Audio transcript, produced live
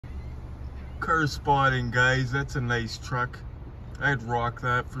Car spotting, guys. That's a nice truck. I'd rock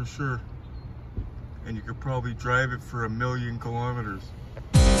that for sure. And you could probably drive it for 1,000,000 kilometers.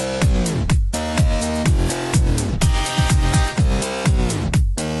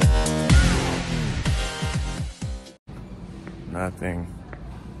 Nothing.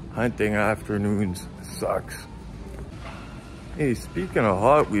 Hunting afternoons sucks. Hey, speaking of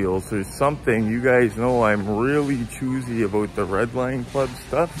Hot Wheels, there's something, you guys know I'm really choosy about the Redline Club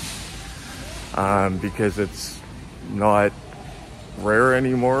stuff. Because it's not rare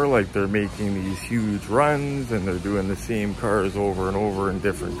anymore. Like, they're making these huge runs and they're doing the same cars over and over in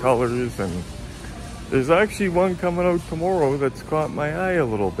different colors, and there's actually one coming out tomorrow that's caught my eye a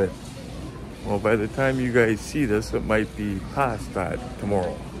little bit. Well, by the time you guys see this, it might be past that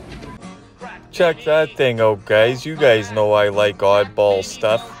tomorrow. Check that thing out, guys. You guys know I like oddball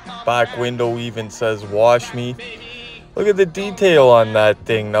stuff. Back window even says wash me. Look at the detail on that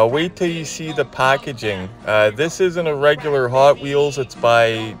thing. Now wait till you see the packaging. This isn't a regular Hot Wheels. It's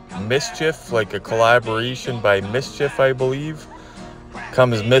by MSCHF, like a collaboration by MSCHF, I believe.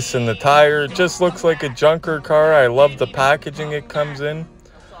 Comes missing the tire. It just looks like a junker car. I love the packaging it comes in.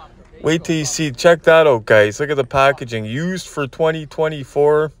 Wait till you see. Check that out, guys. Look at the packaging. Used for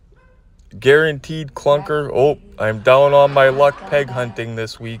 2024. Guaranteed clunker. Oh, I'm down on my luck peg hunting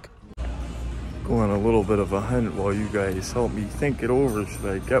this week. Going a little bit of a hunt while you guys help me think it over. Should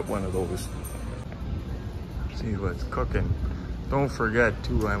I get one of those? See what's cooking. Don't forget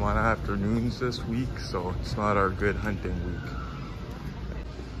too, I'm on afternoons this week, so it's not our good hunting week.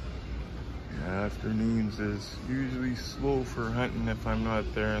 Afternoons is usually slow for hunting if I'm not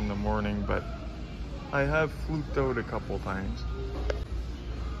there in the morning, but I have fluked out a couple times.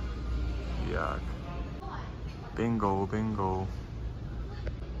 Yuck. Bingo, bingo.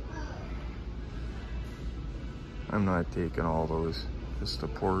 I'm not taking all those, just a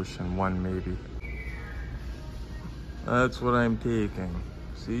portion, one maybe. That's what I'm taking.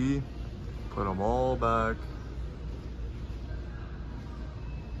 See? Put them all back.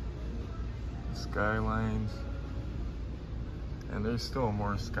 Skylines. And there's still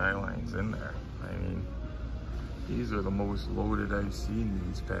more Skylines in there. I mean, these are the most loaded I've seen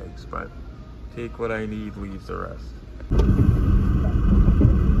these pegs, but take what I need, leave the rest.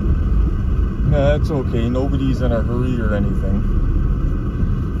 Yeah, that's okay. Nobody's in a hurry or anything.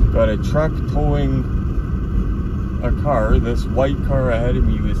 Got a truck towing a car. This white car ahead of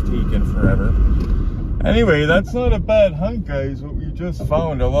me was taking forever. Anyway, that's not a bad hunt, guys, what we just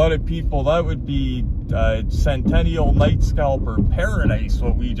found. A lot of people, that would be Centennial Night Scalper Paradise,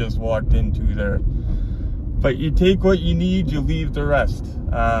 what we just walked into there. But you take what you need, you leave the rest.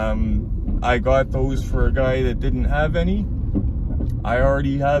 I got those for a guy that didn't have any. I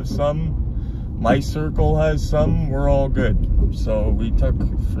already have some. My circle has some. We're all good. So we took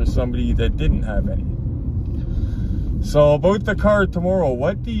for somebody that didn't have any. So about the car tomorrow,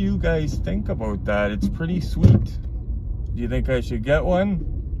 what do you guys think about that? It's pretty sweet. Do you think I should get one?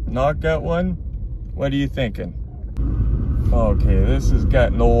 Not get one? What are you thinking? Okay, this is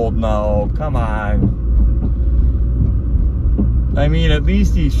getting old now. Come on. I mean, at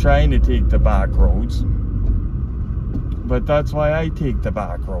least he's trying to take the back roads. But that's why I take the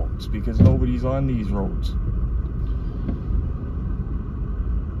back roads, because nobody's on these roads.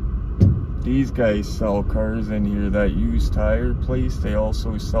 These guys sell cars in here. That used tire place, they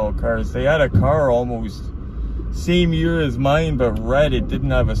also sell cars. They had a car almost same year as mine, but red. It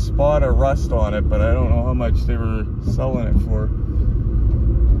didn't have a spot of rust on it, but I don't know how much they were selling it for.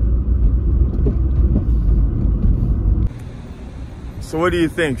 So what do you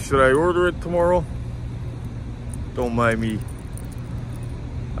think? Should I order it tomorrow? Don't mind me.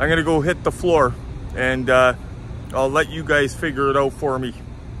 I'm gonna go hit the floor, and I'll let you guys figure it out for me.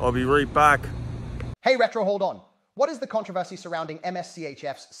 I'll be right back. Hey Retro, hold on. What is the controversy surrounding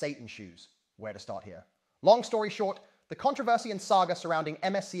MSCHF's Satan shoes? Where to start here? Long story short, the controversy and saga surrounding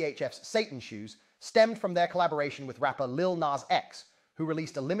MSCHF's Satan shoes stemmed from their collaboration with rapper Lil Nas X, who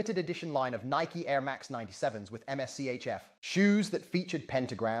released a limited edition line of Nike Air Max 97s with MSCHF. Shoes that featured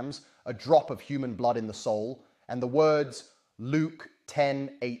pentagrams, a drop of human blood in the sole, and the words Luke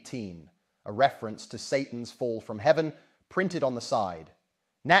 10:18, a reference to Satan's fall from heaven, printed on the side.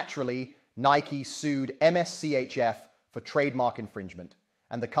 Naturally, Nike sued MSCHF for trademark infringement,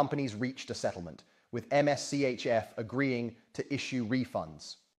 and the companies reached a settlement, with MSCHF agreeing to issue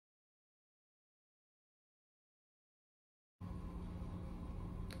refunds.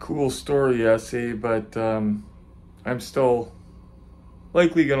 Cool story, essay, but I'm still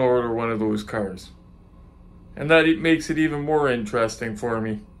likely gonna order one of those cars. And that makes it even more interesting for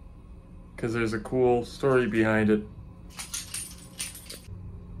me, because there's a cool story behind it.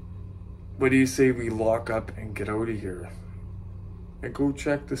 what do you say we lock up and get out of here? And go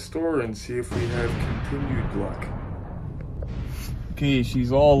check the store and see if we have continued luck. Okay,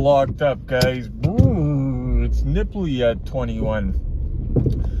 she's all locked up, guys. Ooh, it's nipply at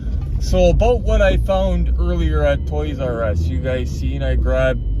 21. So about what I found earlier at Toys R Us, you guys seen I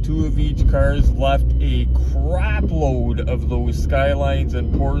grabbed 2 of each cars, left a crap load of those Skylines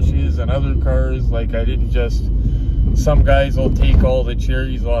and Porsches and other cars. Like, I didn't just, some guys will take all the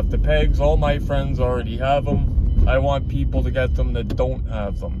cherries off the pegs. All my friends already have them. I want people to get them that don't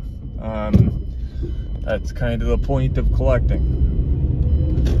have them. That's kind of the point of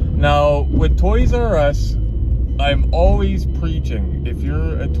collecting. Now, with Toys R Us, I'm always preaching, if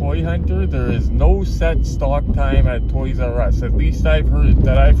you're a toy hunter, there is no set stock time at Toys R Us. At least I've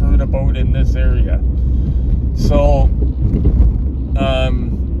heard about in this area. So,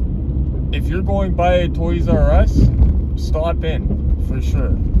 if you're going by a Toys R Us, stop in, for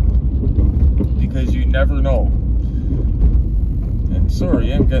sure. Because you never know. And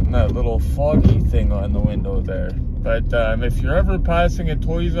sorry, I'm getting that little foggy thing on the window there. But if you're ever passing a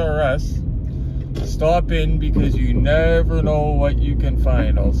Toys R Us, stop in, because you never know what you can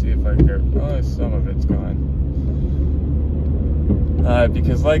find. I'll see if I can. Oh, some of it's gone.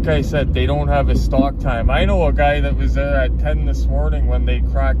 Because like I said, they don't have a stock time. I know a guy that was there at 10 this morning when they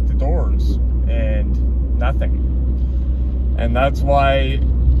cracked the doors, and nothing. And that's why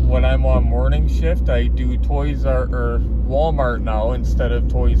when I'm on morning shift, I do Walmart now instead of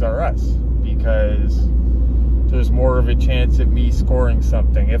Toys R Us, because there's more of a chance of me scoring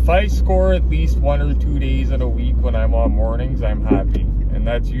something. If I score at least 1 or 2 days in a week when I'm on mornings, I'm happy. And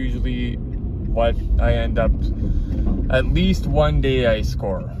that's usually what I end up, at least one day I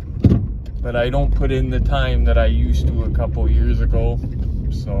score. But I don't put in the time that I used to a couple years ago.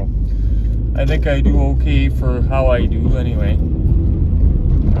 So I think I do okay for how I do anyway.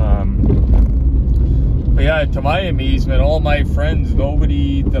 But yeah, to my amazement, all my friends,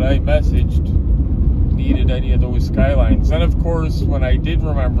 nobody that I messaged needed any of those Skylines. And of course, when I did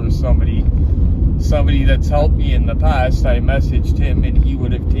remember somebody that's helped me in the past, I messaged him and he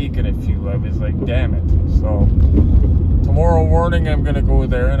would have taken a few. I was like, damn it. So tomorrow morning I'm gonna go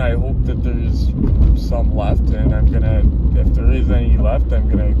there, and I hope that there's some left, and I'm gonna, if there is any left, I'm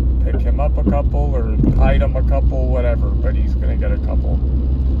gonna pick him up a couple or hide him a couple, whatever, but he's gonna get a couple.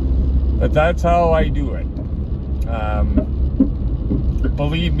 But that's how I do it.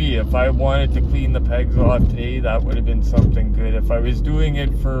 Believe me, if I wanted to clean the pegs off today, that would have been something good. If I was doing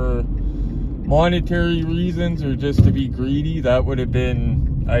it for monetary reasons or just to be greedy, that would have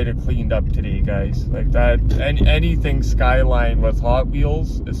been, I'd have cleaned up today, guys. Like that, anything Skyline with Hot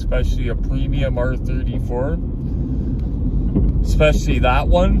Wheels, especially a premium R34, especially that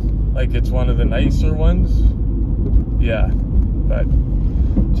one, like it's one of the nicer ones. Yeah, but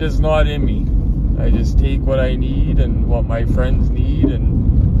just not in me. I just take what I need and what my friends need,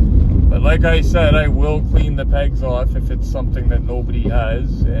 but like I said, I will clean the pegs off if it's something that nobody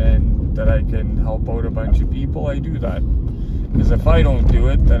has and that I can help out a bunch of people. I do that, because if I don't do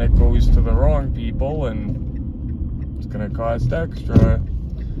it, then it goes to the wrong people and it's gonna cost extra.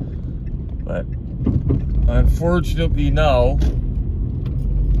 But unfortunately now,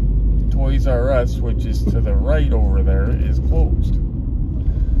 Toys R Us, which is to the right over there, is closed.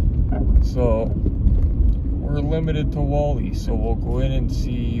 So we're limited to Wally, so we'll go in and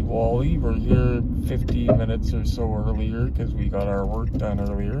see Wally. We're here 15 minutes or so earlier because we got our work done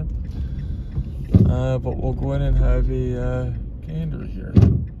earlier. But we'll go in and have a gander here.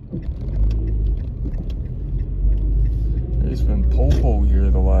 There's been popo here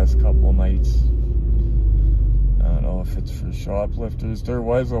the last couple nights. I don't know if it's for shoplifters. There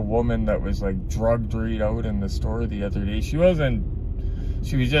was a woman that was like drugged right out in the store the other day. She was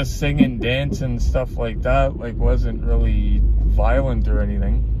just singing, dancing, stuff like that. Like, wasn't really violent or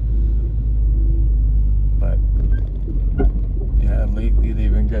anything. But yeah, lately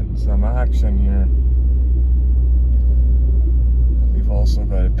they've been getting some action here. We've also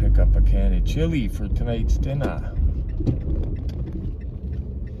got to pick up a can of chili for tonight's dinner.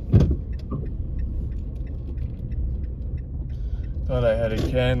 Thought I had a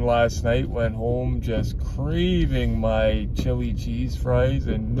can last night, went home just craving my chili cheese fries,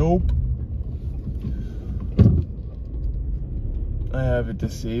 and nope. I have a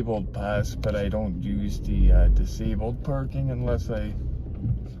disabled pass, but I don't use the disabled parking unless I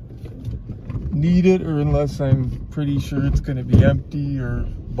need it, or unless I'm pretty sure it's going to be empty, or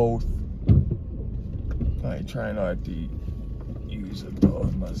both. I try not to use it though,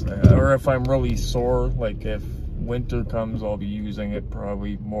 unless or if I'm really sore, like if winter comes, I'll be using it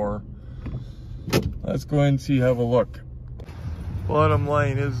probably more. Let's go and see, have a look. Bottom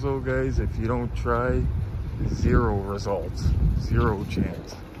line is though, guys, if you don't try, 0 results, 0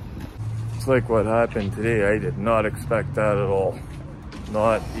 chance. It's like what happened today. I did not expect that at all.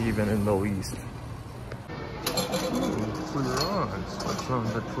 Not even in the least. Clear-ons. What's on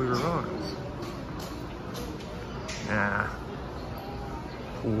the clear-ons? Nah.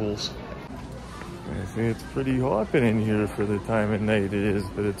 Pools. I think it's pretty hopping in here for the time of night it is,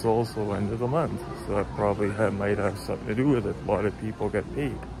 but it's also end of the month. So that probably might have something to do with it. A lot of people get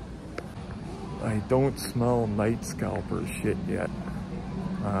paid. I don't smell night scalper shit yet.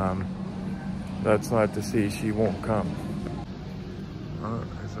 That's not to say she won't come.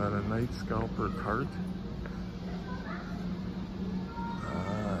 Is that a night scalper cart?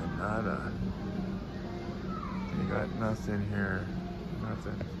 Nada. They got nothing here.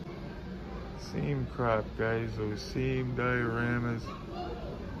 Nothing. Same crap, guys. Those same dioramas.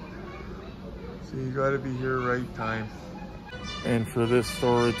 So you gotta be here right time. And for this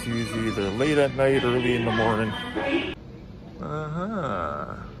store, it's usually either late at night, early in the morning.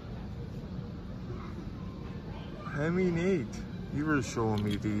 Hemi Nate, you were showing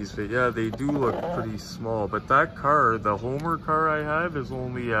me these, but yeah, they do look pretty small. But that car, the Homer car I have, is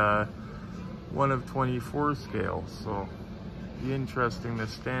only 1 of 24 scale, so be interesting to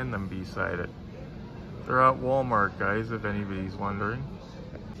stand them beside it. They're at Walmart, guys, if anybody's wondering.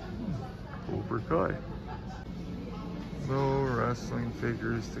 Cobra Kai. No wrestling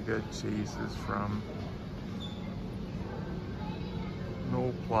figures to get chases from.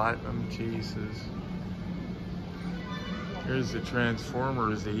 No platinum chases. Here's the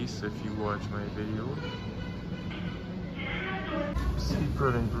Transformers Ace if you watch my videos.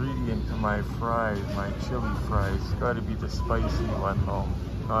 Secret ingredient to my fries, my chili fries. It's gotta be the spicy one though.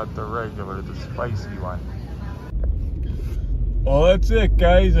 Not the regular, the spicy one. Well, that's it,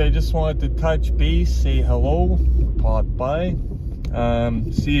 guys. I just wanted to touch base, say hello, pop by.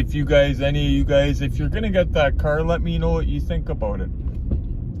 See if you guys, any of you guys, if you're gonna get that car, let me know what you think about it.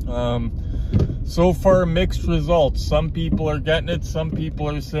 So far, mixed results. Some people are getting it. Some people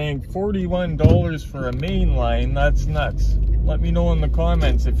are saying $41 for a mainline. That's nuts. Let me know in the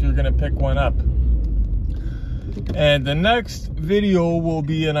comments if you're gonna pick one up. And the next video will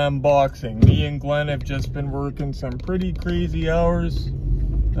be an unboxing. Me and Glenn have just been working some pretty crazy hours.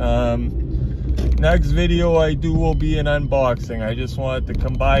 Next video I do will be an unboxing. I just wanted to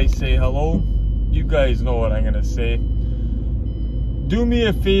come by, say hello. You guys know what I'm gonna say. Do me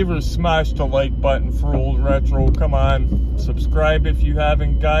a favor, smash the like button for Old Retro. Come on, subscribe if you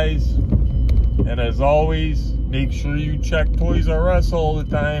haven't, guys. And as always, make sure you check Toys R Us all the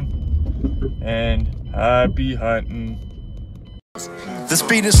time. And happy hunting. This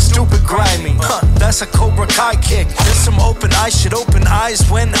beat is stupid grimy, that's a Cobra Kai kick. There's some open eyes, should open eyes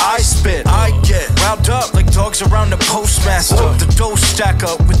when I spit. I get riled up like dogs around the postmaster. The dough stack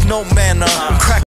up with no manner.